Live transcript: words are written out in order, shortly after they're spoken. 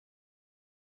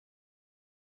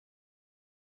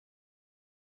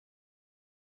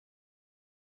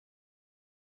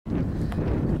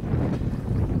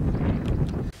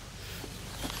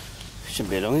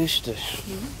Shouldn't be long, should it?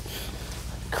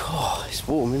 God, it's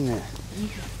warm, isn't it?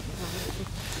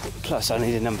 Plus, I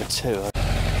need a number 2.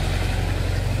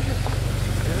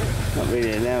 Not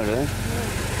really allowed, are they?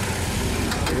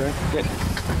 Yeah.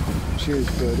 Cheers,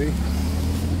 buddy.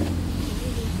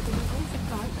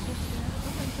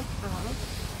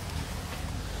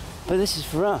 But this is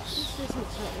for us.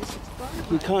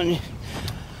 You can't.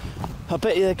 I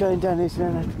bet you they're going down here so they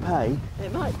don't have to pay.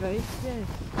 It might be, yeah.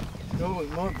 Oh,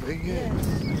 it might be, yeah.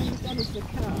 That is the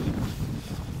car.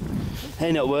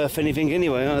 They're not worth anything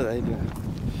anyway, are they?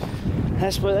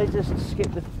 That's why they just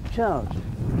skip the charge.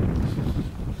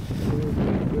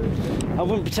 I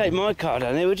wouldn't take my car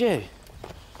down there, would you?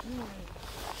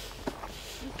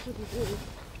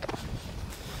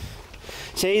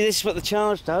 See, this is what the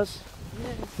charge does.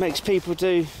 Yeah. Makes people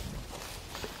do.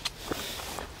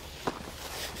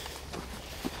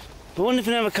 But what if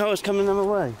another car was coming another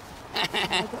way?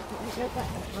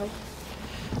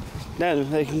 No,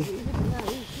 they can.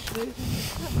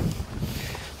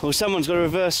 Well, someone's got to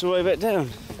reverse all the way back down.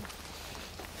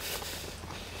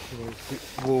 It's a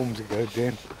bit warm to go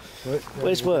down. Right,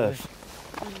 Where's Worth?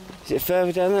 Is it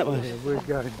further down that way? Yeah, we're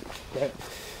going back.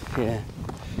 Yeah.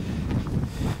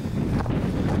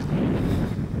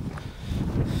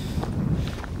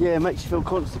 Yeah, it makes you feel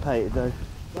constipated though.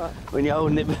 Right. When you're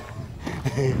holding it.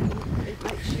 It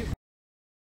makes you